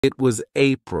It was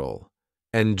April,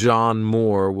 and John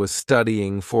Moore was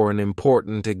studying for an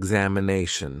important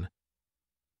examination.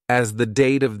 As the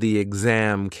date of the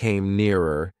exam came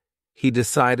nearer, he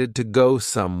decided to go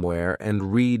somewhere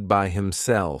and read by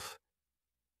himself.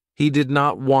 He did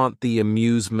not want the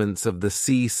amusements of the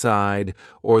seaside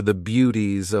or the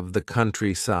beauties of the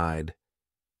countryside.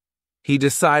 He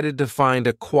decided to find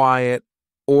a quiet,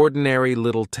 ordinary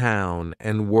little town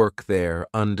and work there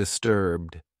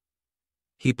undisturbed.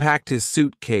 He packed his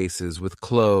suitcases with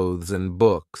clothes and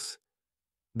books.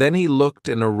 Then he looked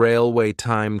in a railway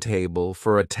timetable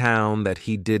for a town that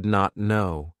he did not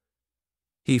know.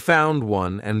 He found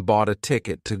one and bought a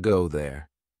ticket to go there.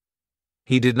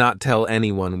 He did not tell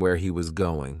anyone where he was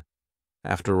going.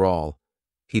 After all,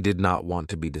 he did not want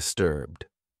to be disturbed.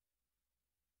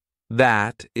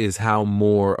 That is how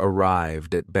Moore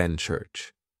arrived at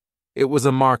Benchurch. It was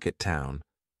a market town,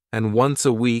 and once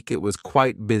a week it was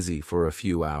quite busy for a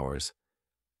few hours.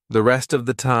 The rest of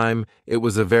the time it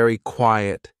was a very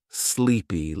quiet,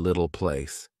 sleepy little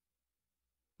place.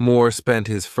 Moore spent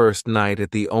his first night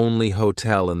at the only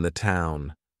hotel in the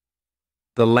town.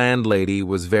 The landlady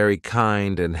was very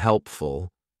kind and helpful,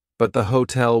 but the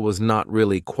hotel was not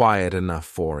really quiet enough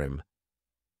for him.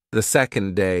 The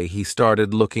second day he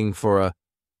started looking for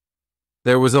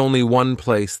There was only one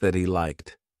place that he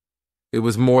liked. It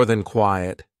was more than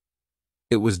quiet.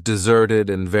 It was deserted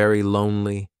and very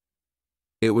lonely.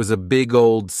 It was a big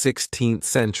old 16th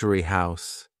century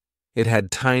house. It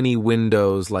had tiny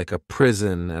windows like a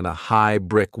prison and a high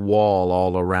brick wall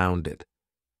all around it.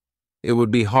 It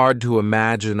would be hard to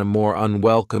imagine a more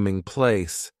unwelcoming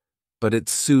place, but it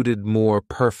suited Moore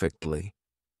perfectly.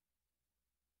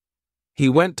 He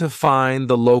went to find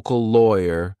the local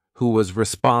lawyer who was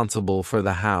responsible for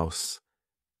the house.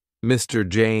 Mr.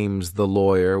 James, the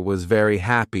lawyer, was very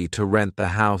happy to rent the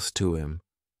house to him.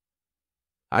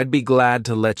 "I'd be glad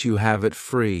to let you have it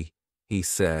free," he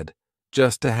said,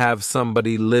 "just to have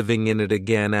somebody living in it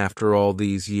again after all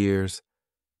these years.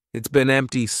 It's been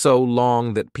empty so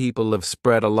long that people have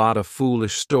spread a lot of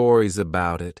foolish stories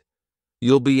about it.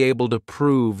 You'll be able to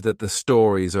prove that the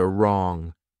stories are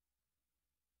wrong."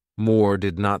 Moore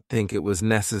did not think it was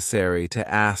necessary to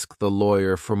ask the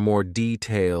lawyer for more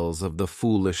details of the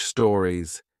foolish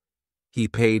stories. He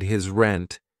paid his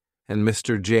rent, and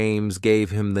Mr. James gave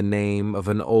him the name of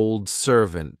an old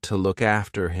servant to look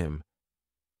after him.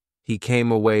 He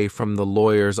came away from the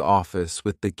lawyer's office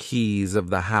with the keys of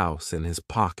the house in his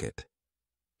pocket.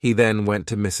 He then went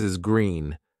to Mrs.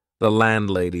 Green, the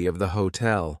landlady of the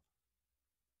hotel.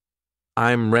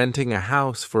 "I'm renting a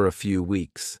house for a few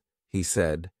weeks," he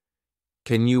said.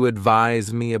 "Can you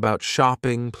advise me about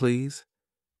shopping, please?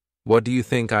 What do you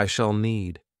think I shall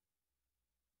need?"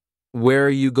 "Where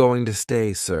are you going to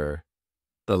stay, sir?"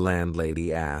 the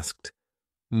landlady asked.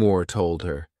 Moore told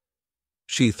her.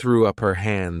 She threw up her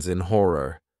hands in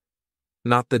horror.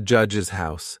 "Not the judge's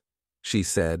house," she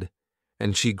said,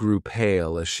 and she grew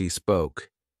pale as she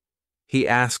spoke. He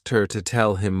asked her to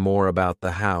tell him more about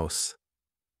the house.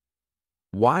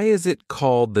 "Why is it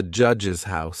called the judge's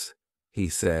house?" he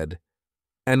said.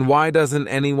 "And why doesn't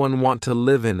anyone want to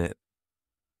live in it?"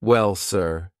 "Well,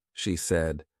 sir," she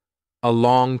said, "a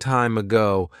long time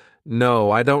ago,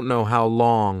 no, I don't know how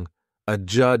long, a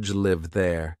judge lived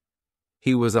there.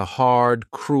 He was a hard,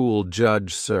 cruel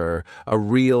judge, sir, a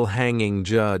real hanging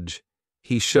judge.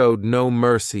 He showed no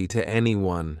mercy to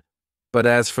anyone. But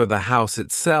as for the house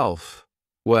itself,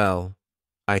 well,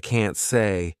 I can't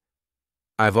say.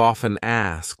 I've often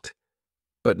asked,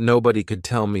 but nobody could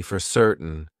tell me for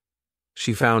certain."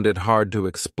 She found it hard to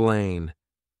explain.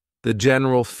 The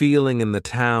general feeling in the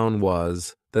town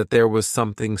was that there was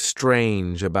something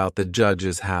strange about the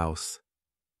judge's house.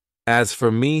 "As for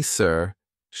me, sir,"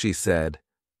 she said,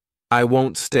 "I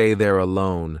won't stay there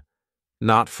alone,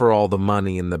 not for all the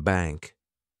money in the bank."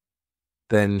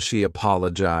 Then she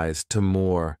apologized to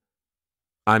Moore.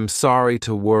 "I'm sorry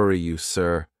to worry you,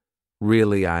 sir.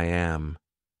 Really I am.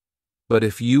 But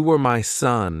if you were my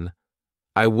son,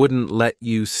 I wouldn't let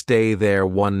you stay there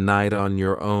one night on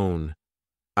your own.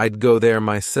 I'd go there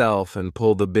myself and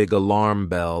pull the big alarm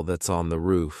bell that's on the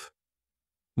roof."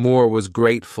 Moore was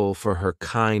grateful for her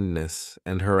kindness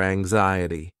and her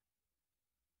anxiety.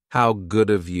 "How good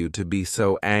of you to be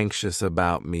so anxious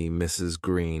about me, Mrs.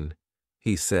 Green,"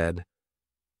 he said.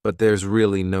 "But there's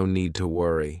really no need to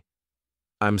worry.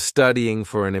 I'm studying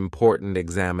for an important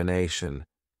examination,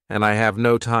 and I have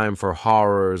no time for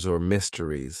horrors or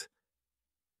mysteries."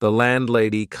 The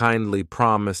landlady kindly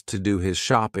promised to do his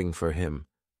shopping for him.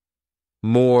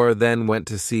 Moore then went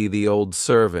to see the old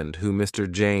servant who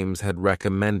Mr. James had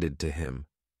recommended to him.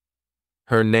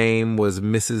 Her name was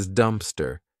Mrs.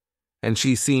 Dumpster, and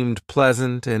she seemed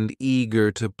pleasant and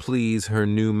eager to please her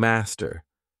new master.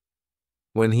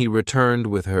 When he returned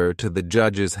with her to the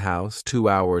judge's house 2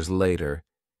 hours later,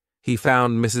 he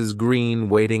found Mrs. Green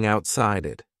waiting outside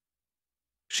it.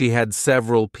 She had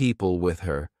several people with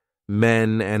her,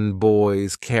 men and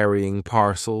boys carrying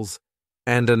parcels,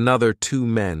 and another 2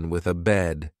 men with a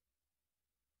bed.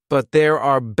 "But there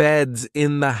are beds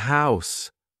in the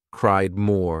house," cried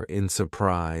Moore in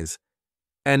surprise,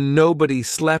 "and nobody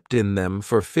slept in them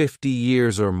for 50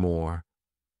 years or more.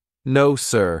 No,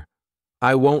 sir,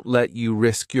 I won't let you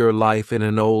risk your life in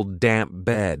an old damp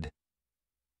bed."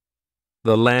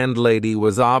 The landlady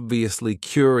was obviously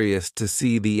curious to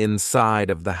see the inside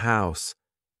of the house.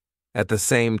 At the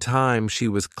same time, she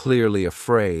was clearly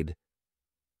afraid.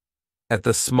 At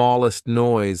the smallest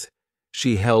noise,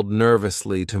 she held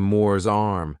nervously to Moore's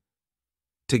arm.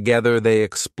 Together they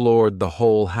explored the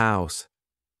whole house.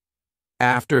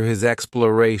 After his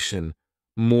exploration,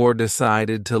 Moore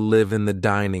decided to live in the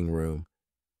dining room.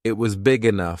 It was big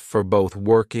enough for both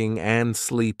working and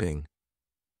sleeping.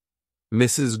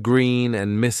 Mrs. Green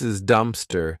and Mrs.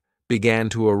 Dumpster began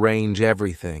to arrange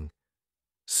everything.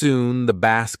 Soon the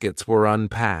baskets were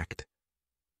unpacked.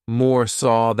 Moore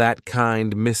saw that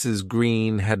kind Mrs.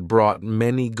 Green had brought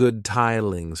many good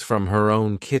tilings from her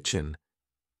own kitchen.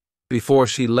 Before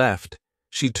she left,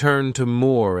 she turned to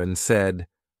Moore and said,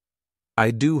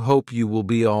 "I do hope you will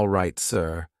be all right,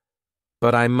 sir,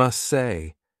 but I must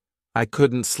say, I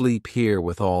couldn't sleep here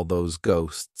with all those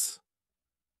ghosts."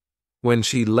 When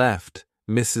she left,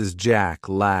 Mrs. Jack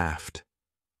laughed.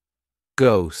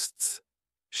 "Ghosts,"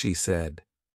 she said.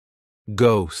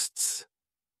 "Ghosts.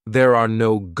 There are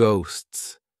no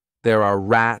ghosts. There are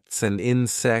rats and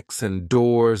insects and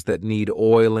doors that need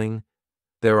oiling.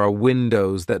 There are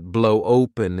windows that blow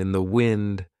open in the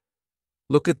wind.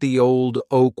 Look at the old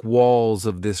oak walls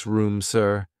of this room,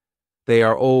 sir. They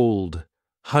are old,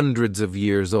 hundreds of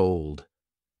years old.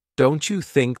 Don't you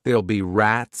think there'll be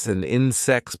rats and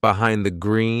insects behind the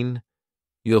green?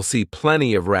 You'll see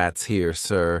plenty of rats here,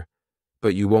 sir,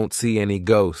 but you won't see any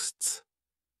ghosts.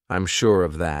 I'm sure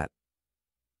of that.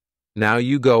 Now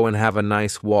you go and have a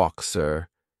nice walk, sir,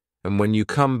 and when you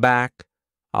come back,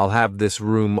 I'll have this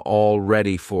room all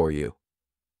ready for you."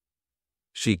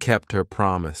 She kept her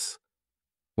promise.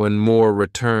 When Moore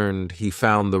returned, he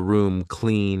found the room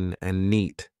clean and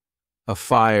neat. A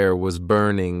fire was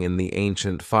burning in the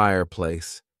ancient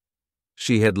fireplace.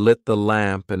 She had lit the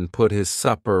lamp and put his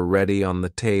supper ready on the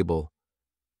table.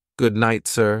 "Good night,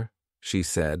 sir," she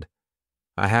said.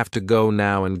 "I have to go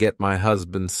now and get my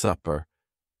husband's supper.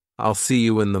 I'll see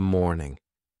you in the morning."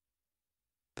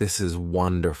 "This is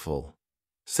wonderful,"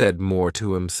 said Moore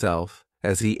to himself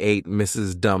as he ate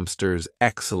Mrs. Dumpster's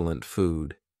excellent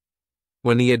food.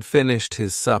 When he had finished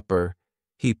his supper,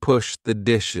 he pushed the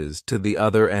dishes to the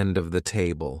other end of the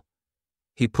table.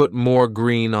 He put more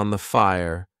green on the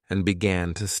fire and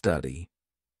began to study.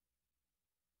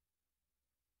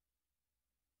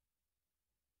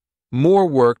 Moore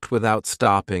worked without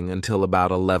stopping until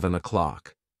about 11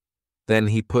 o'clock. Then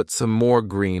he put some more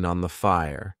green on the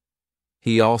fire.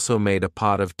 He also made a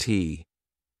pot of tea.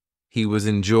 He was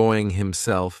enjoying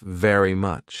himself very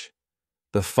much.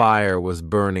 The fire was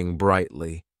burning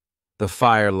brightly. The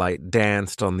firelight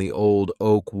danced on the old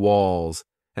oak walls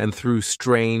and threw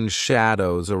strange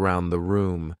shadows around the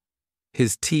room.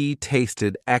 His tea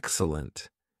tasted excellent,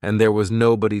 and there was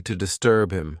nobody to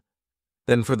disturb him.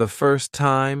 Then for the first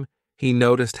time, he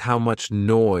noticed how much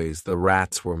noise the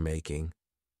rats were making.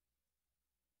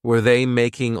 Were they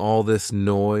making all this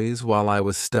noise while I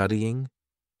was studying?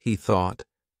 He thought.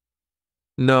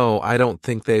 No, I don't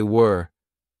think they were.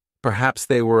 Perhaps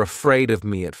they were afraid of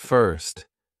me at first.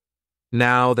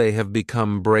 Now they have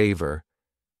become braver,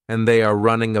 and they are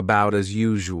running about as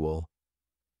usual.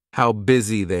 How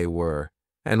busy they were,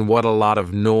 and what a lot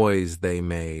of noise they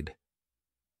made.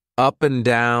 Up and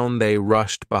down they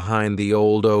rushed behind the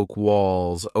old oak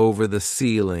walls, over the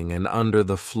ceiling and under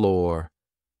the floor.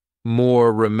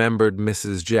 Moore remembered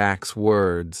Mrs. Jack's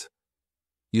words.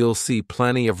 "You'll see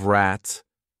plenty of rats,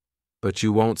 but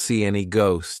you won't see any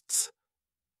ghosts."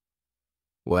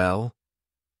 "Well,"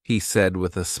 he said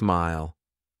with a smile.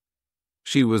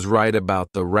 She was right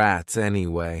about the rats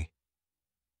anyway.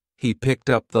 He picked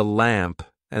up the lamp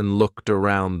and looked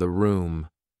around the room.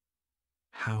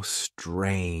 "How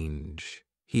strange,"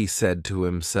 he said to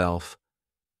himself.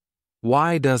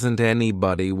 "Why doesn't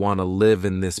anybody want to live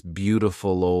in this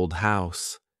beautiful old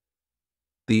house?"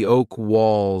 The oak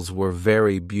walls were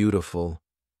very beautiful.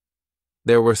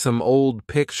 There were some old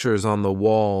pictures on the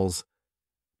walls,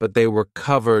 but they were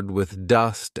covered with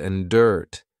dust and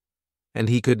dirt, and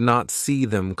he could not see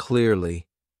them clearly.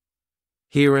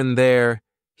 Here and there,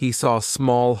 he saw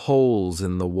small holes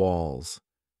in the walls.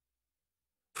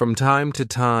 From time to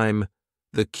time,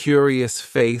 the curious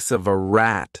face of a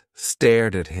rat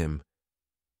stared at him.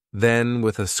 Then,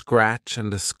 with a scratch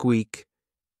and a squeak,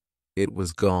 it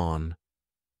was gone.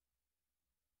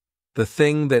 The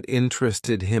thing that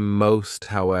interested him most,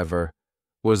 however,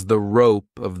 was the rope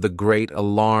of the great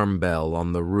alarm bell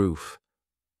on the roof.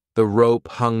 The rope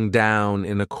hung down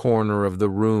in a corner of the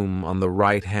room on the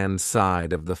right-hand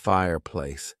side of the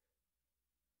fireplace.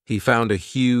 He found a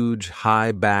huge,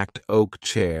 high-backed oak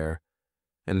chair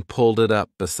and pulled it up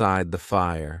beside the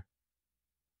fire.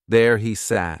 There he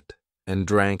sat and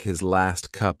drank his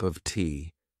last cup of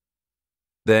tea.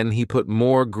 Then he put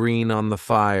more green on the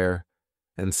fire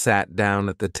and sat down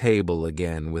at the table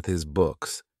again with his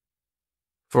books.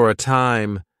 For a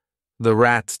time, the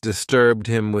rats disturbed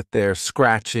him with their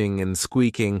scratching and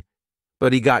squeaking,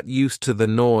 but he got used to the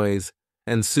noise,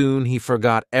 and soon he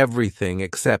forgot everything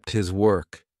except his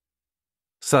work.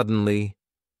 Suddenly,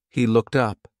 he looked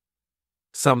up.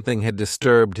 Something had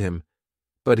disturbed him,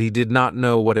 but he did not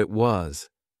know what it was.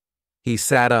 He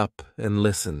sat up and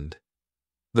listened.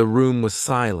 The room was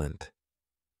silent.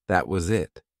 That was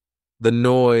it. The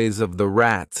noise of the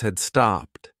rats had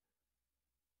stopped.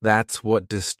 "That's what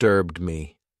disturbed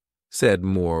me," said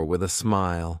Moore with a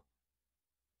smile.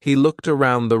 He looked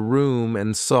around the room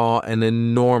and saw an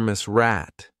enormous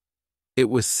rat. It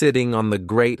was sitting on the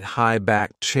great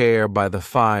high-backed chair by the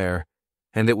fire,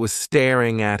 and it was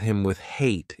staring at him with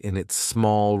hate in its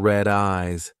small red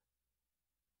eyes.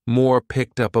 Moore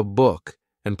picked up a book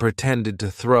and pretended to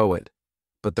throw it,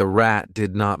 but the rat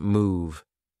did not move.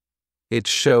 It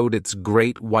showed its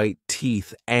great white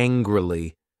teeth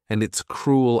angrily, and its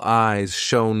cruel eyes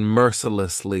shone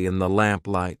mercilessly in the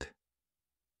lamplight.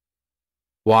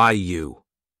 "Why you?"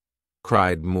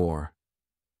 cried Moore.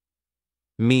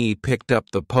 Me picked up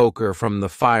the poker from the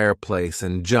fireplace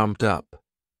and jumped up.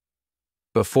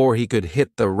 Before he could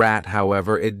hit the rat,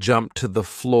 however, it jumped to the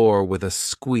floor with a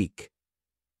squeak.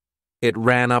 It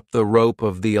ran up the rope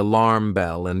of the alarm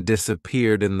bell and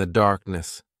disappeared in the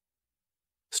darkness.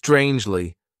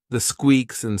 Strangely, the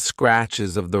squeaks and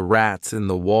scratches of the rats in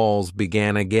the walls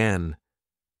began again.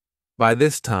 By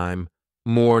this time,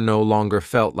 Moore no longer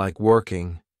felt like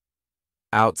working.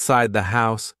 Outside the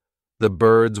house, the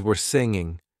birds were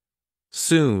singing.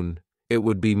 Soon it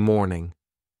would be morning.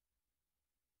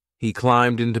 He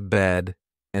climbed into bed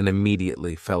and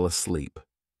immediately fell asleep.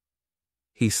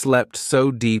 He slept so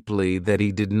deeply that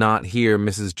he did not hear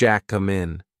Mrs. Jack come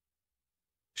in.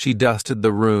 She dusted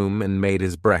the room and made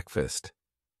his breakfast.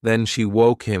 Then she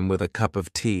woke him with a cup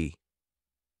of tea.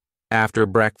 After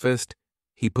breakfast,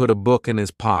 he put a book in his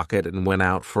pocket and went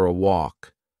out for a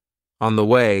walk. On the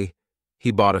way,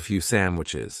 he bought a few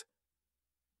sandwiches.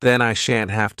 "Then I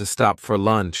shan't have to stop for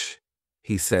lunch,"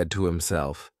 he said to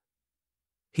himself.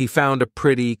 He found a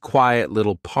pretty, quiet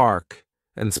little park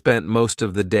and spent most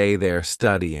of the day there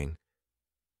studying.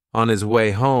 On his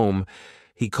way home,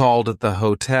 he called at the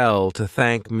hotel to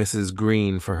thank Mrs.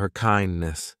 Green for her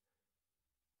kindness.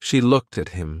 She looked at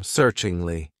him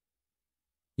searchingly.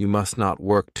 "You must not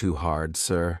work too hard,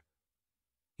 sir.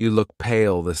 You look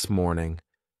pale this morning.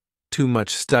 Too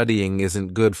much studying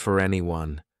isn't good for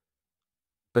anyone.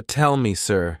 But tell me,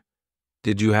 sir,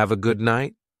 did you have a good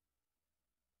night?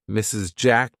 Mrs.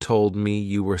 Jack told me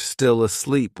you were still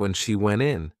asleep when she went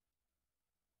in."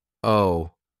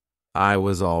 "Oh, I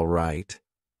was all right,"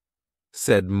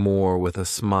 said Moore with a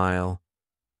smile.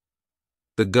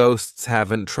 "The ghosts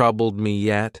haven't troubled me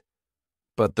yet,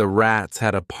 but the rats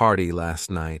had a party last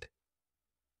night.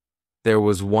 There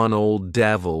was one old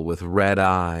devil with red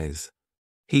eyes.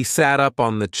 He sat up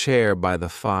on the chair by the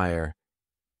fire.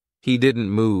 He didn't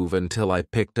move until I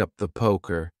picked up the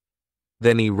poker.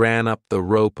 Then he ran up the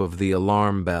rope of the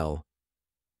alarm bell.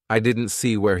 I didn't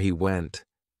see where he went.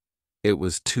 It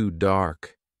was too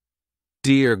dark."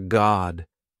 "Dear God,"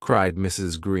 cried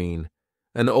Mrs. Green,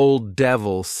 "an old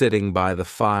devil sitting by the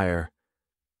fire.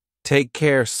 Take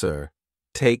care, sir,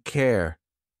 take care."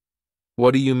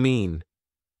 "What do you mean?"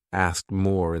 asked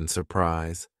Moore in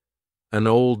surprise. "An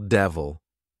old devil."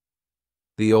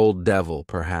 "The old devil,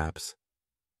 perhaps."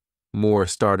 Moore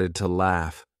started to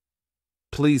laugh.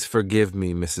 "Please forgive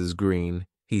me, Mrs. Green,"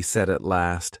 he said at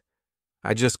last.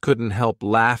 "I just couldn't help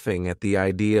laughing at the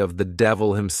idea of the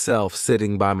devil himself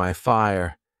sitting by my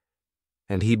fire."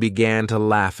 And he began to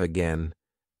laugh again.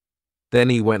 Then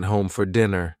he went home for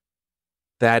dinner.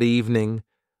 That evening,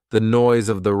 the noise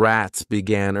of the rats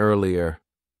began earlier.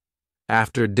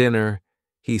 After dinner,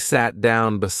 he sat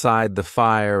down beside the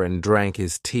fire and drank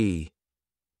his tea.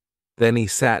 Then he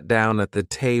sat down at the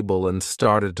table and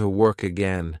started to work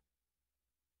again.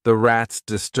 The rats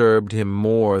disturbed him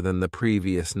more than the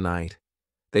previous night.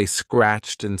 They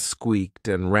scratched and squeaked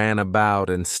and ran about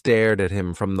and stared at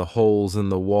him from the holes in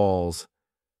the walls.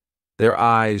 Their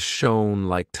eyes shone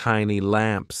like tiny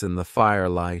lamps in the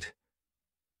firelight.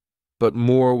 But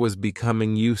Moore was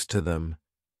becoming used to them.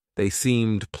 They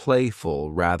seemed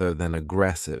playful rather than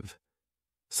aggressive.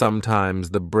 Sometimes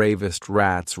the bravest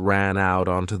rats ran out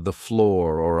onto the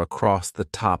floor or across the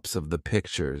tops of the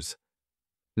pictures.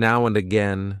 Now and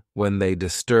again, when they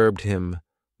disturbed him,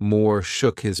 Moore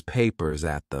shook his papers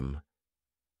at them.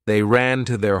 They ran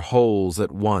to their holes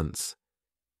at once,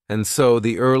 and so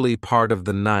the early part of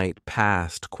the night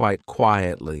passed quite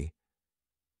quietly.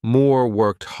 Moore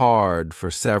worked hard for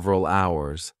several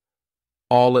hours.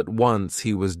 All at once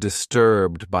he was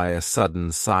disturbed by a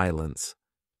sudden silence.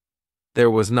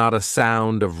 There was not a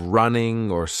sound of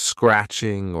running or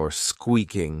scratching or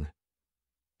squeaking.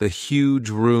 The huge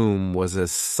room was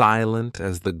as silent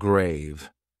as the grave.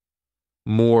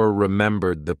 Moore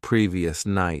remembered the previous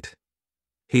night.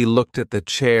 He looked at the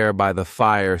chair by the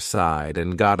fireside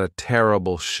and got a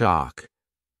terrible shock.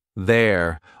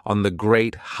 There, on the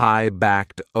great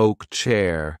high-backed oak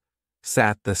chair,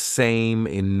 sat the same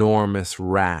enormous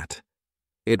rat.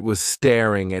 It was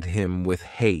staring at him with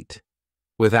hate.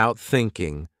 Without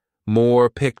thinking, Moore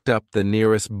picked up the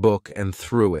nearest book and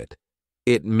threw it.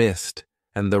 It missed,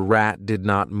 and the rat did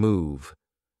not move.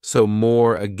 So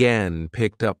Moore again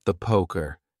picked up the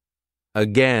poker.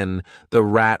 Again, the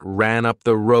rat ran up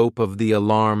the rope of the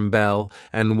alarm bell,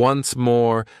 and once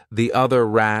more the other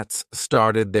rats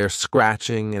started their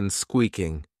scratching and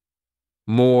squeaking.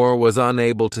 Moore was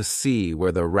unable to see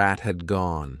where the rat had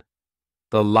gone.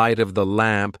 The light of the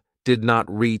lamp did not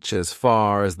reach as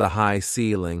far as the high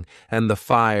ceiling, and the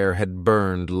fire had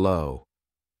burned low.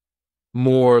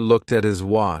 Moore looked at his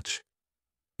watch.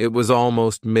 It was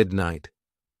almost midnight.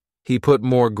 He put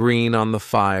more green on the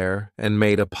fire and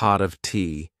made a pot of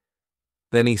tea.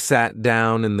 Then he sat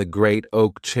down in the great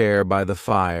oak chair by the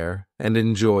fire and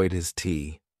enjoyed his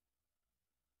tea.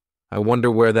 I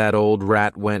wonder where that old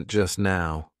rat went just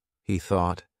now, he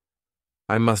thought.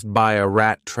 I must buy a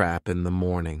rat trap in the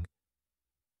morning.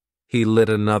 He lit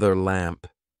another lamp.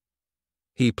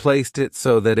 He placed it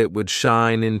so that it would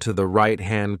shine into the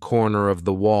right-hand corner of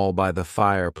the wall by the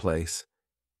fireplace.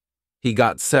 He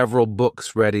got several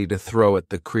books ready to throw at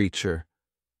the creature.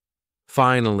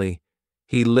 Finally,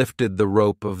 he lifted the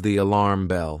rope of the alarm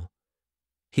bell.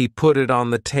 He put it on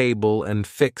the table and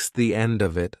fixed the end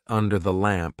of it under the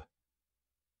lamp.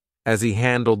 As he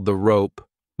handled the rope,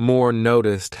 Moore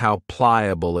noticed how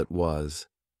pliable it was.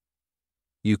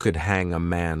 You could hang a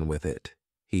man with it,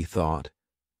 he thought.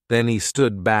 Then he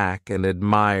stood back and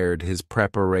admired his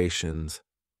preparations.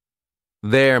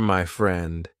 There, my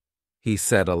friend, he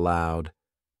said aloud.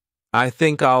 I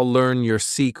think I'll learn your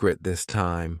secret this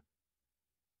time.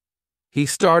 He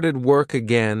started work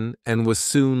again and was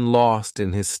soon lost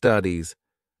in his studies,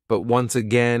 but once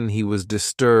again he was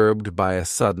disturbed by a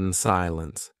sudden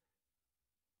silence.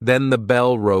 Then the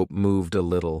bell rope moved a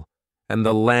little, and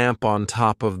the lamp on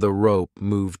top of the rope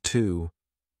moved too.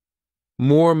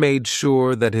 Moore made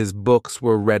sure that his books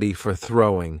were ready for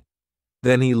throwing.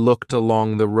 Then he looked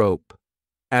along the rope.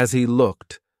 As he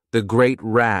looked, the great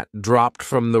rat dropped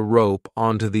from the rope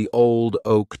onto the old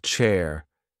oak chair.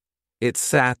 It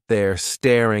sat there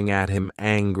staring at him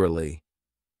angrily.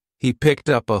 He picked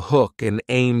up a hook and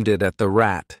aimed it at the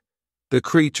rat. The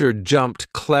creature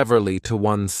jumped cleverly to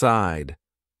one side.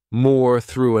 Moore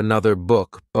threw another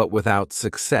book, but without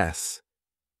success.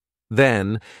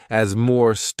 Then, as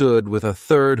Moore stood with a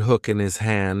third hook in his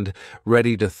hand,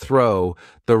 ready to throw,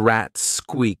 the rat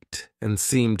squeaked and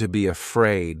seemed to be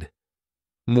afraid.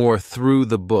 Moore threw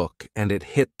the book, and it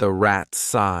hit the rat's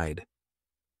side.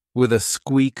 With a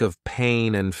squeak of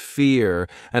pain and fear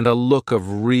and a look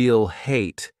of real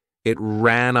hate, it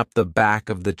ran up the back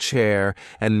of the chair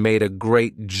and made a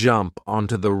great jump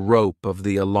onto the rope of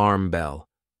the alarm bell.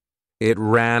 It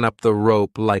ran up the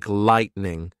rope like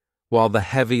lightning, while the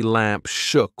heavy lamp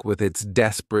shook with its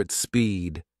desperate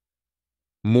speed.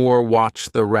 Moore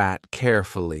watched the rat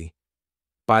carefully.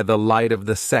 By the light of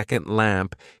the second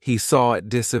lamp, he saw it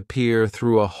disappear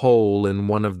through a hole in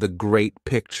one of the great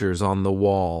pictures on the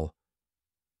wall.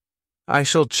 I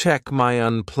shall check my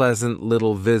unpleasant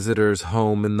little visitor's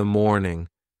home in the morning,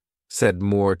 said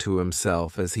Moore to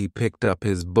himself as he picked up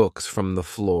his books from the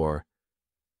floor.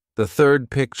 The third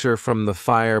picture from the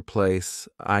fireplace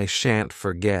I shan't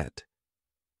forget.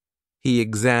 He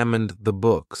examined the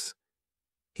books.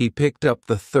 He picked up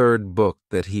the third book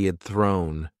that he had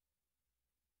thrown.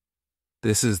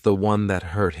 This is the one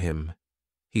that hurt him,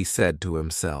 he said to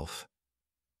himself.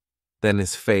 Then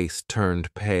his face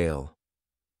turned pale.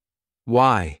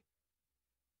 Why?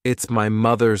 It's my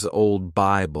mother's old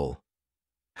Bible.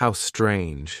 How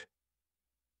strange.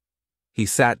 He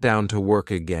sat down to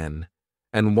work again,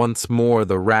 and once more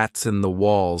the rats in the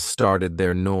walls started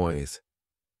their noise.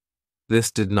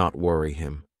 This did not worry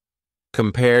him.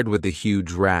 Compared with the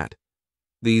huge rat,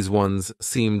 these ones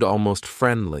seemed almost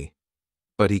friendly,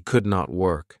 but he could not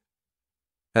work.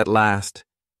 At last,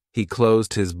 he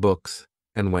closed his books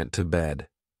and went to bed.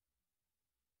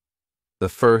 The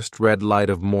first red light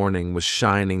of morning was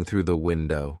shining through the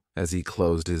window as he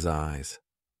closed his eyes.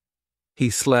 He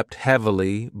slept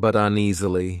heavily but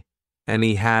uneasily, and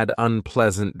he had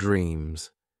unpleasant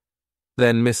dreams.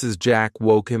 Then Mrs. Jack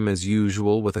woke him as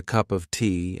usual with a cup of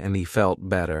tea, and he felt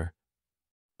better.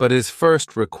 But his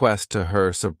first request to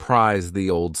her surprised the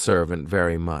old servant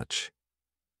very much.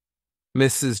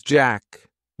 "Mrs. Jack,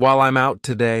 while I'm out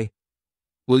today,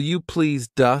 will you please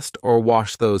dust or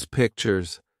wash those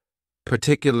pictures,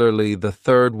 particularly the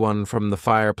third one from the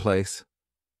fireplace?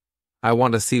 I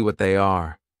want to see what they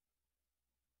are."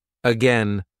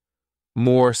 Again,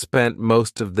 Moore spent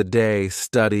most of the day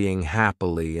studying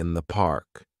happily in the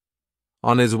park.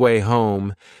 On his way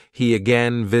home, he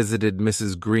again visited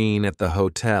Mrs. Green at the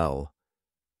hotel.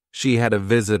 She had a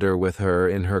visitor with her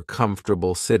in her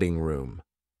comfortable sitting room.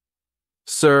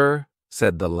 "Sir,"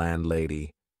 said the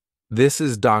landlady, "this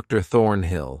is Dr.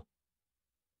 Thornhill."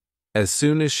 As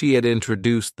soon as she had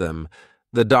introduced them,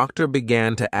 the doctor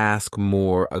began to ask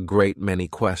Moore a great many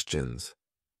questions.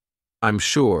 "I'm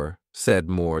sure," said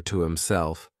Moore to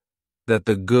himself, "that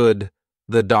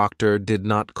the doctor did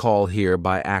not call here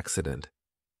by accident."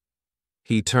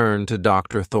 He turned to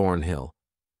Dr. Thornhill.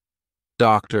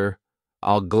 "Doctor,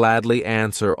 I'll gladly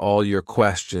answer all your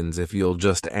questions if you'll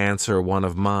just answer one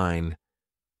of mine."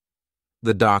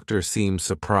 The doctor seemed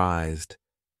surprised,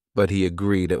 but he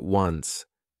agreed at once.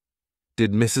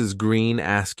 "Did Mrs. Green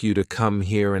ask you to come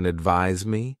here and advise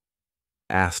me?"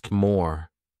 asked Moore.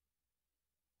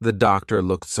 The doctor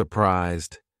looked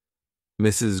surprised.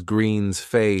 Mrs. Green's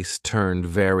face turned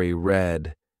very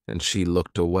red, and she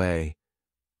looked away.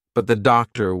 But the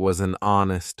doctor was an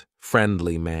honest,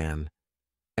 friendly man,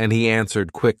 and he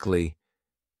answered quickly,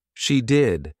 "She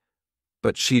did,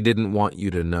 but she didn't want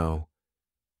you to know.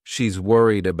 She's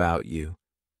worried about you.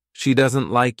 She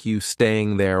doesn't like you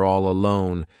staying there all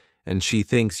alone, and she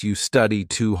thinks you study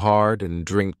too hard and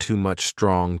drink too much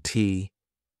strong tea.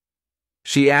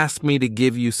 She asked me to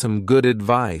give you some good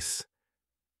advice.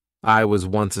 I was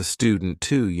once a student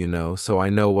too, you know, so I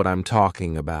know what I'm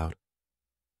talking about."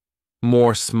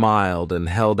 Moore smiled and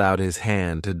held out his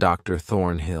hand to Dr.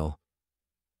 Thornhill.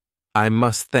 "I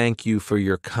must thank you for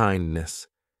your kindness.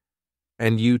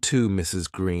 And you too,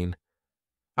 Mrs. Green.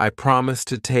 I promise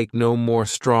to take no more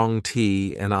strong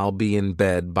tea, and I'll be in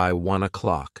bed by 1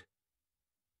 o'clock.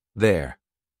 There.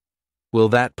 Will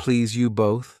that please you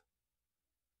both?"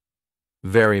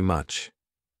 "Very much,"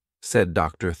 said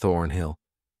Dr. Thornhill.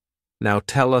 "Now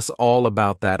tell us all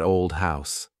about that old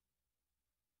house."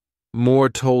 Moore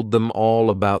told them all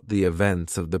about the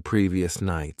events of the previous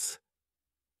nights.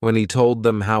 When he told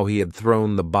them how he had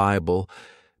thrown the Bible,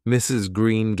 Mrs.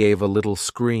 Green gave a little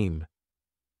scream.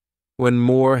 When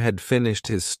Moore had finished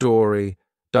his story,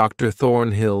 Dr.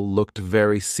 Thornhill looked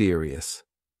very serious.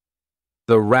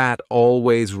 "The rat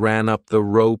always ran up the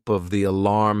rope of the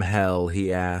alarm hell?"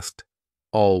 he asked.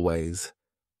 "Always."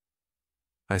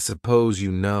 "I suppose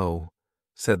you know,"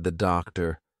 said the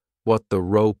doctor, "what the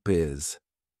rope is."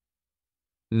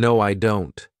 "No, I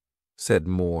don't," said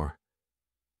Moore.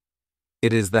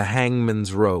 "It is the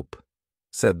hangman's rope,"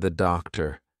 said the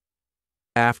doctor.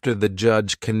 "After the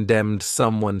judge condemned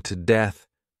someone to death,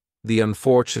 the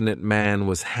unfortunate man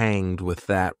was hanged with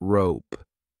that rope."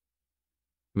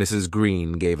 Mrs.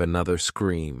 Green gave another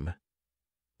scream.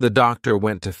 The doctor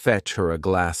went to fetch her a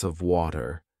glass of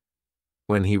water.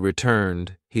 When he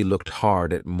returned, he looked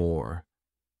hard at Moore.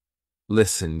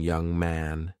 "Listen, young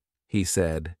man," he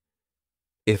said.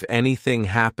 "If anything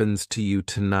happens to you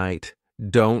tonight,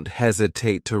 don't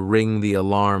hesitate to ring the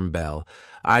alarm bell.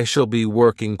 I shall be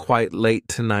working quite late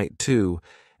tonight, too,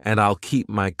 and I'll keep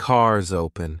my cars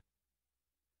open."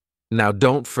 "Now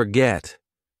don't forget,"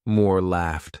 Moore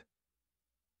laughed.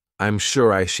 "I'm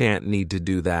sure I shan't need to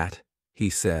do that," he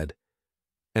said,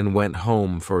 and went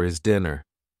home for his dinner.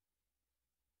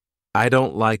 "I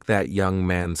don't like that young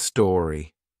man's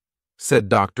story," said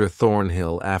Dr.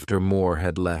 Thornhill after Moore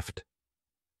had left.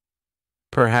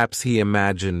 "Perhaps he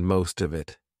imagined most of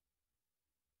it.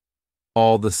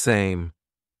 All the same,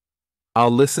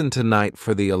 I'll listen tonight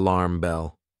for the alarm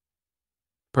bell.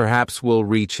 Perhaps we'll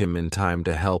reach him in time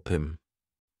to help him."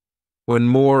 When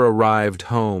Moore arrived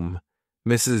home,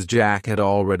 Mrs. Jack had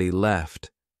already left,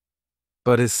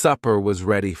 but his supper was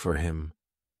ready for him.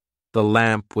 The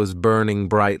lamp was burning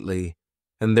brightly,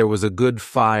 and there was a good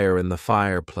fire in the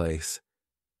fireplace.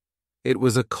 It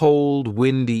was a cold,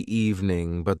 windy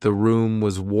evening, but the room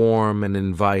was warm and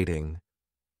inviting.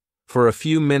 For a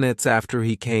few minutes after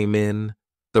he came in,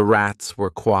 the rats were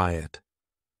quiet,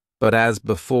 but as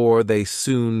before, they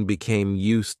soon became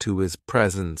used to his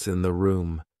presence in the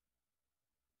room.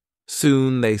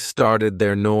 Soon they started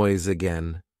their noise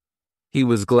again. He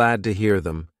was glad to hear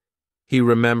them. He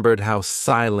remembered how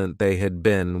silent they had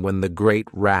been when the great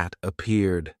rat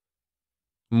appeared.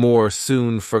 Moore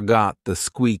soon forgot the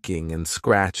squeaking and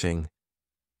scratching.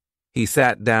 He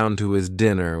sat down to his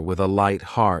dinner with a light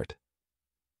heart.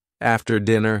 After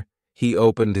dinner, he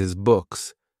opened his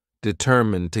books,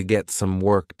 determined to get some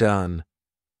work done.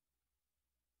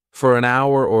 For an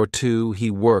hour or two, he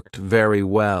worked very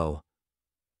well.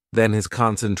 Then his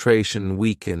concentration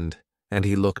weakened, and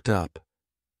he looked up.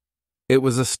 It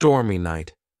was a stormy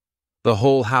night. The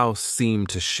whole house seemed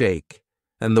to shake,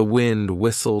 and the wind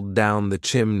whistled down the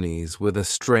chimneys with a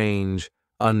strange,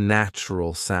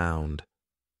 unnatural sound.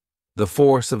 The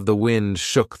force of the wind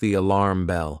shook the alarm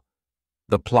bell.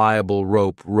 The pliable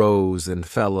rope rose and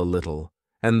fell a little,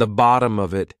 and the bottom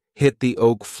of it hit the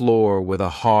oak floor with a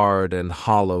hard and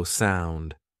hollow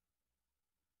sound.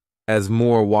 As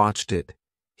Moore watched it,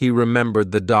 he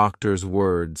remembered the doctor's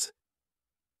words.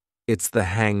 "It's the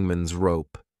hangman's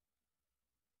rope."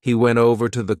 He went over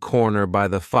to the corner by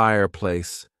the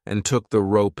fireplace and took the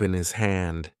rope in his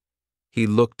hand. He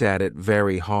looked at it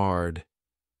very hard.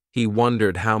 He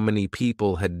wondered how many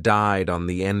people had died on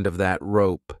the end of that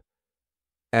rope.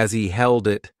 As he held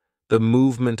it, the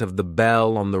movement of the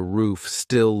bell on the roof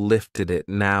still lifted it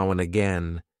now and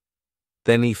again.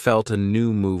 Then he felt a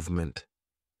new movement.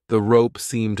 The rope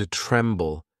seemed to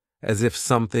tremble, as if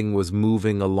something was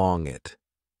moving along it.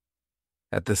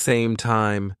 At the same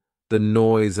time, the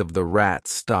noise of the rat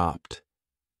stopped.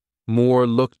 Moore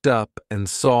looked up and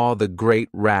saw the great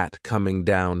rat coming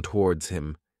down towards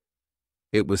him.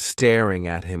 It was staring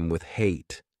at him with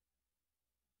hate.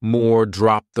 Moore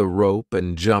dropped the rope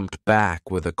and jumped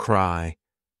back with a cry.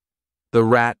 The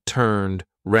rat turned,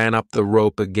 ran up the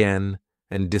rope again,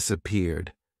 and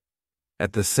disappeared.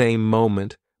 At the same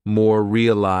moment, Moore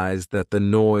realized that the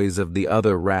noise of the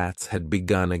other rats had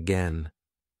begun again.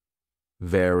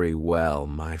 "Very well,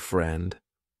 my friend,"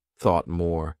 thought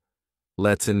Moore.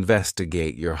 "Let's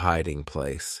investigate your hiding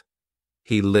place."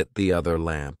 He lit the other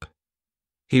lamp.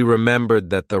 He remembered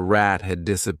that the rat had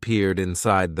disappeared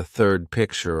inside the third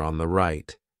picture on the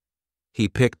right. He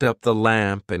picked up the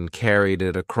lamp and carried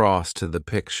it across to the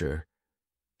picture.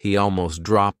 He almost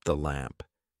dropped the lamp.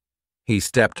 He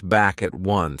stepped back at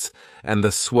once, and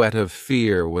the sweat of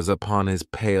fear was upon his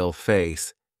pale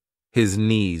face. His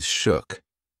knees shook.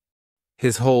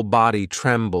 His whole body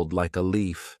trembled like a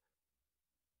leaf.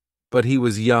 But he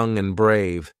was young and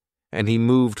brave, and he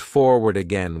moved forward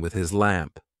again with his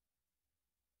lamp.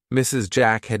 Mrs.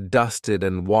 Jack had dusted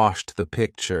and washed the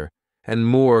picture, and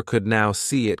Moore could now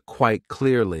see it quite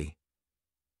clearly.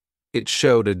 It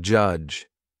showed a judge.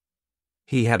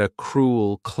 He had a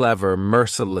cruel, clever,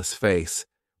 merciless face,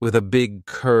 with a big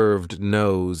curved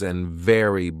nose and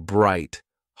very bright,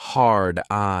 hard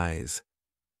eyes.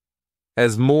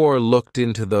 As Moore looked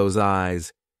into those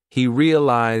eyes, he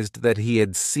realized that he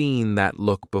had seen that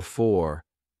look before.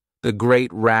 The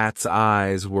great rat's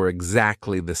eyes were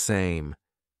exactly the same.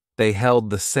 They held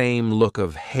the same look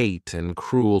of hate and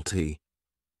cruelty.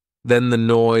 Then the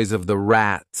noise of the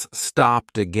rats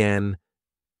stopped again,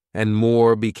 and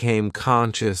Moore became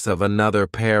conscious of another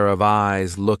pair of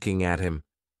eyes looking at him.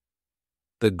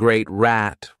 The great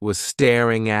rat was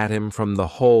staring at him from the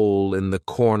hole in the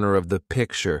corner of the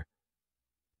picture,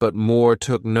 but Moore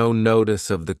took no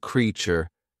notice of the creature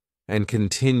and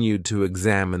continued to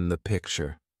examine the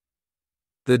picture.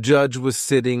 The judge was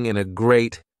sitting in a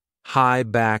great,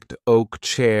 high-backed oak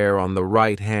chair on the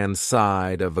right-hand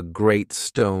side of a great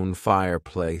stone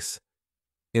fireplace.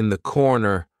 In the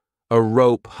corner, a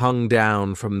rope hung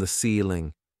down from the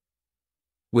ceiling.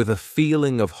 With a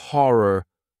feeling of horror,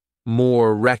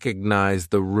 Moore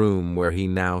recognized the room where he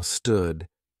now stood.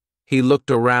 He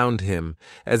looked around him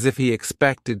as if he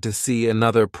expected to see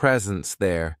another presence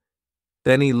there.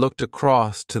 Then he looked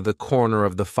across to the corner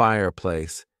of the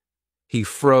fireplace. He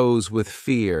froze with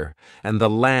fear, and the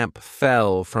lamp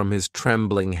fell from his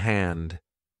trembling hand.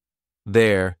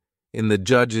 There, in the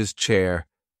judge's chair,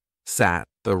 sat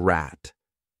the rat.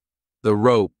 The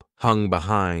rope hung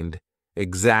behind,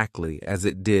 exactly as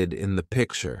it did in the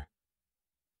picture.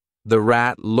 The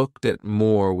rat looked at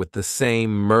Moore with the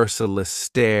same merciless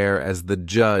stare as the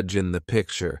judge in the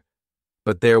picture,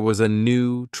 but there was a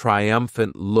new,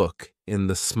 triumphant look in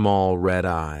the small red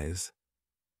eyes.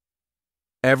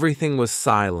 Everything was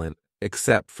silent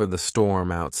except for the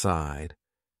storm outside.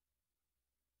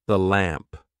 The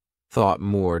lamp, thought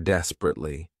Moore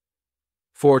desperately.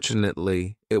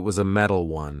 Fortunately, it was a metal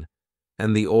one,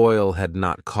 and the oil had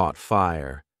not caught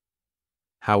fire.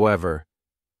 However,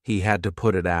 he had to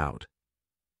put it out.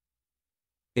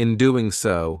 In doing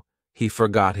so, he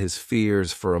forgot his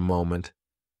fears for a moment.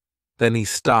 Then he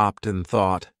stopped and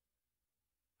thought,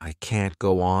 "I can't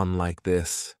go on like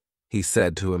this," he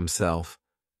said to himself.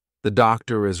 "The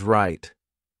doctor is right.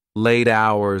 Late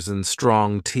hours and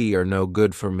strong tea are no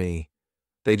good for me.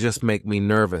 They just make me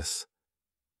nervous.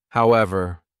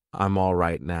 However, I'm all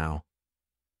right now."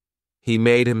 He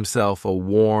made himself a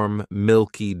warm,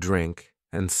 milky drink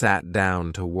and sat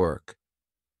down to work.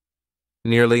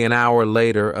 Nearly an hour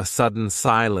later, a sudden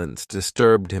silence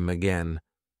disturbed him again.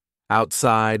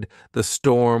 Outside, the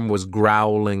storm was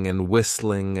growling and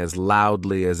whistling as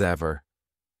loudly as ever.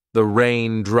 The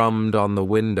rain drummed on the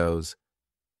windows,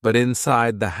 but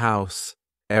inside the house,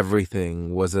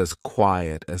 everything was as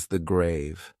quiet as the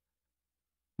grave.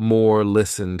 Moore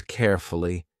listened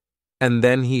carefully, and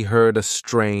then he heard a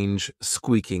strange,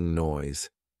 squeaking noise.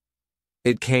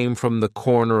 It came from the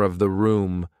corner of the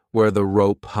room where the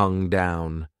rope hung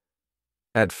down.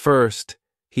 At first,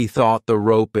 he thought the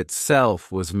rope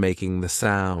itself was making the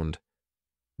sound.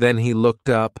 Then he looked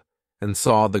up and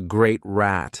saw the great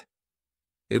rat.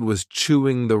 It was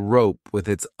chewing the rope with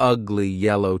its ugly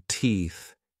yellow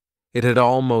teeth. It had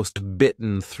almost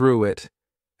bitten through it,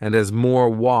 and as Moore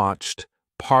watched,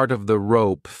 part of the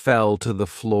rope fell to the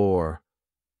floor.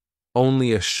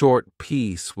 Only a short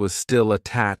piece was still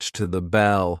attached to the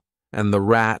bell, and the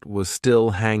rat was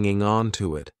still hanging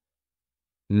onto it.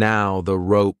 Now the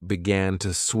rope began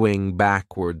to swing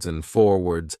backwards and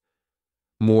forwards.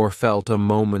 Moore felt a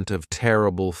moment of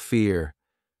terrible fear.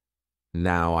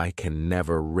 "Now I can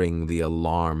never ring the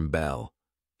alarm bell,"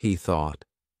 he thought.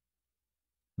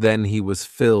 Then he was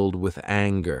filled with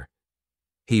anger.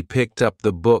 He picked up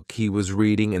the book he was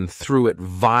reading and threw it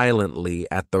violently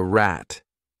at the rat.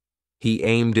 He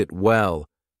aimed it well,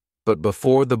 but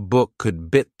before the book could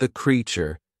bit the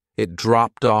creature, it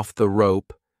dropped off the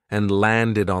rope and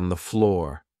landed on the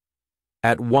floor.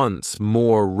 At once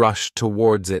Moore rushed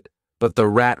towards it, but the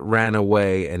rat ran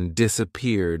away and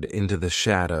disappeared into the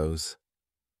shadows.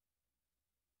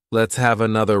 "Let's have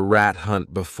another rat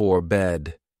hunt before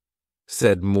bed,"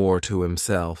 said Moore to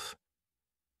himself.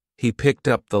 He picked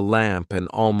up the lamp and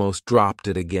almost dropped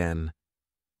it again.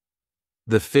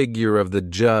 The figure of the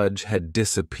judge had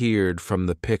disappeared from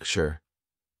the picture.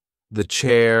 The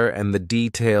chair and the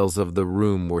details of the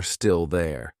room were still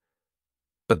there,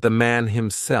 but the man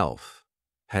himself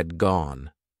had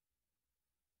gone.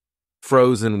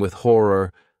 Frozen with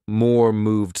horror, Moore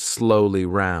moved slowly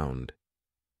round.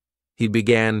 He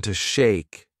began to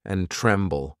shake and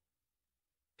tremble.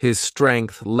 His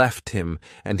strength left him,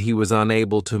 and he was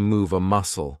unable to move a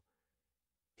muscle.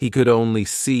 He could only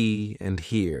see and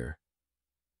hear.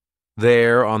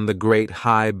 There, on the great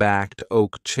high-backed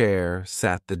oak chair,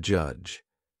 sat the judge.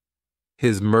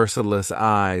 His merciless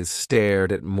eyes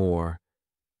stared at Moore.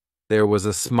 There was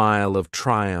a smile of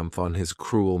triumph on his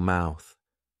cruel mouth.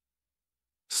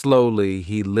 Slowly,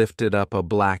 he lifted up a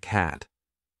black hat.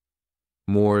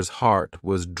 Moore's heart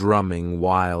was drumming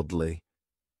wildly.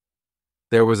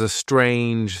 There was a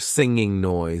strange singing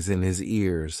noise in his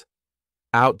ears.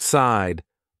 Outside,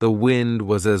 the wind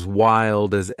was as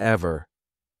wild as ever.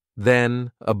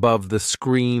 Then, above the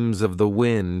screams of the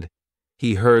wind,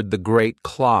 he heard the great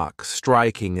clock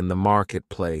striking in the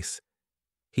marketplace.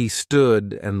 He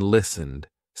stood and listened,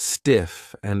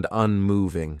 stiff and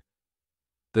unmoving.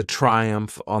 The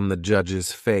triumph on the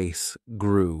judge's face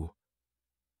grew.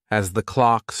 As the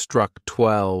clock struck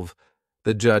 12,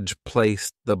 the judge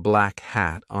placed the black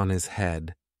hat on his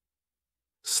head.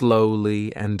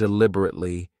 Slowly and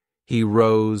deliberately, he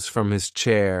rose from his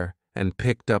chair and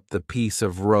picked up the piece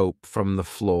of rope from the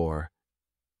floor.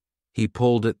 He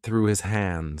pulled it through his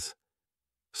hands.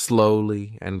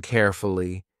 Slowly and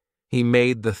carefully, he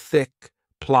made the thick,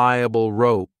 pliable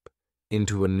rope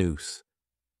into a noose.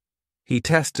 He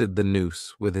tested the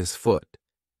noose with his foot.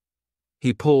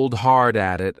 He pulled hard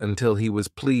at it until he was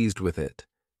pleased with it.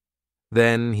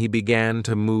 Then he began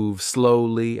to move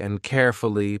slowly and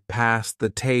carefully past the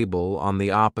table on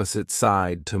the opposite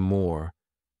side to Moore.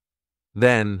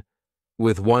 Then,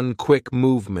 with one quick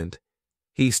movement,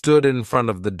 he stood in front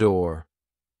of the door.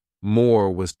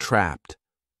 Moore was trapped.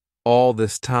 All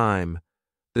this time,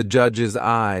 The judge's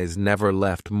eyes never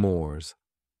left Moore's.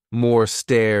 Moore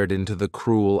stared into the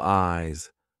cruel eyes,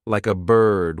 like a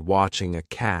bird watching a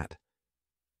cat.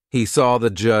 He saw the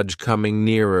judge coming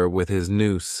nearer with his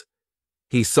noose.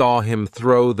 He saw him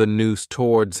throw the noose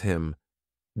towards him.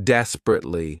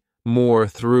 Desperately, Moore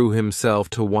threw himself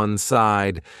to one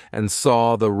side and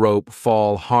saw the rope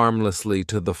fall harmlessly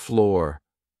to the floor.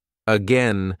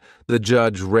 Again, the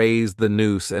judge raised the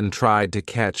noose and tried to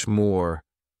catch Moore.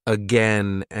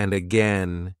 Again and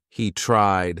again he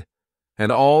tried,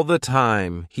 and all the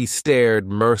time he stared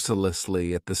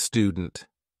mercilessly at the student.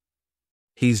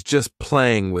 "He's just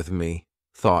playing with me,"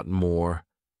 thought Moore,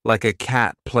 "like a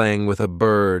cat playing with a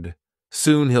bird.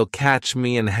 Soon he'll catch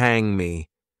me and hang me."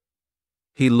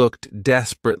 He looked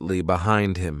desperately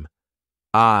behind him.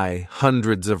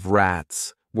 Hundreds of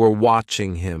rats were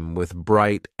watching him with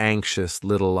bright, anxious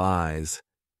little eyes.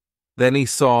 Then he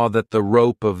saw that the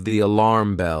rope of the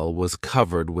alarm bell was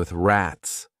covered with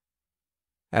rats.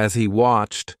 As he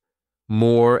watched,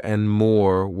 more and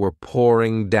more were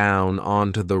pouring down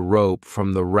onto the rope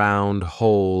from the round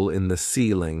hole in the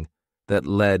ceiling that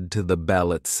led to the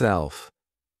bell itself.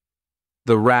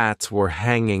 The rats were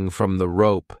hanging from the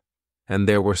rope, and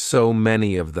there were so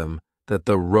many of them that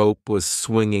the rope was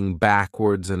swinging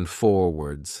backwards and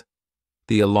forwards.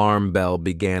 The alarm bell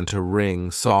began to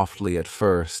ring softly at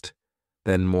first,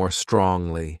 then more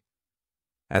strongly.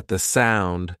 At the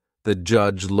sound, the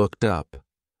judge looked up.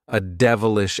 A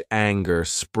devilish anger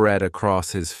spread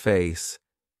across his face.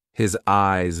 His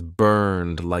eyes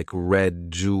burned like red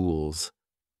jewels.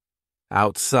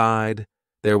 Outside,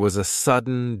 there was a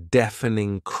sudden,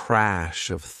 deafening crash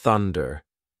of thunder.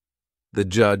 The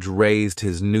judge raised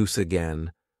his noose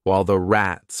again, while the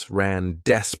rats ran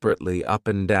desperately up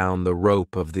and down the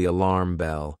rope of the alarm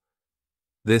bell.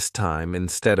 This time,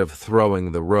 instead of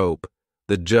throwing the rope,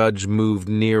 the judge moved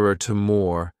nearer to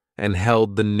Moore and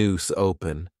held the noose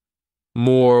open.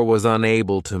 Moore was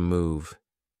unable to move.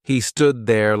 He stood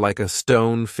there like a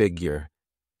stone figure.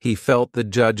 He felt the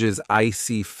judge's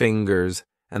icy fingers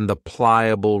and the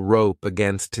pliable rope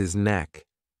against his neck.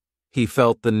 He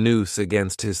felt the noose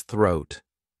against his throat.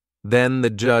 Then the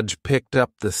judge picked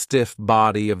up the stiff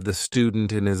body of the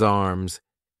student in his arms.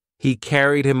 He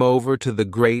carried him over to the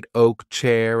great oak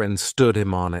chair and stood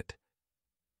him on it.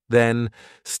 Then,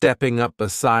 stepping up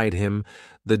beside him,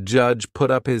 the judge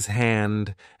put up his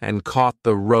hand and caught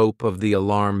the rope of the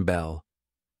alarm bell.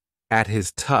 At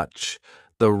his touch,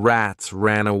 the rats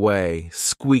ran away,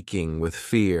 squeaking with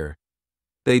fear.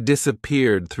 They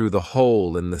disappeared through the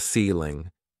hole in the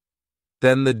ceiling.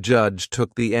 Then the judge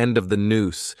took the end of the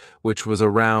noose, which was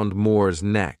around Moore's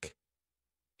neck.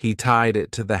 He tied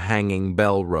it to the hanging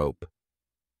bell rope.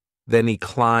 Then he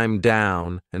climbed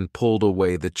down and pulled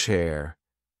away the chair.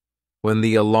 When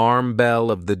the alarm bell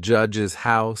of the judge's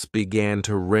house began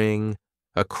to ring,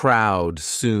 a crowd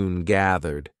soon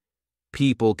gathered.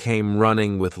 People came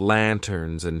running with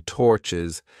lanterns and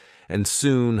torches, and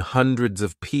soon hundreds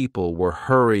of people were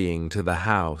hurrying to the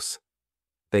house.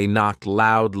 They knocked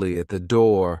loudly at the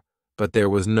door, but there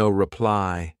was no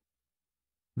reply.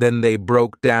 Then they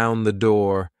broke down the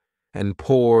door and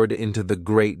poured into the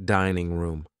great dining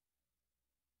room.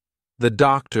 The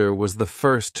doctor was the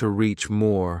first to reach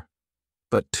Moore,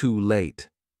 but too late.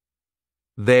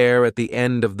 There at the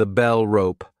end of the bell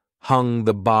rope hung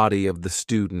the body of the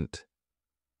student.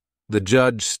 The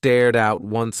judge stared out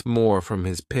once more from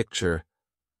his picture,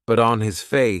 but on his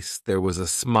face there was a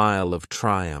smile of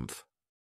triumph.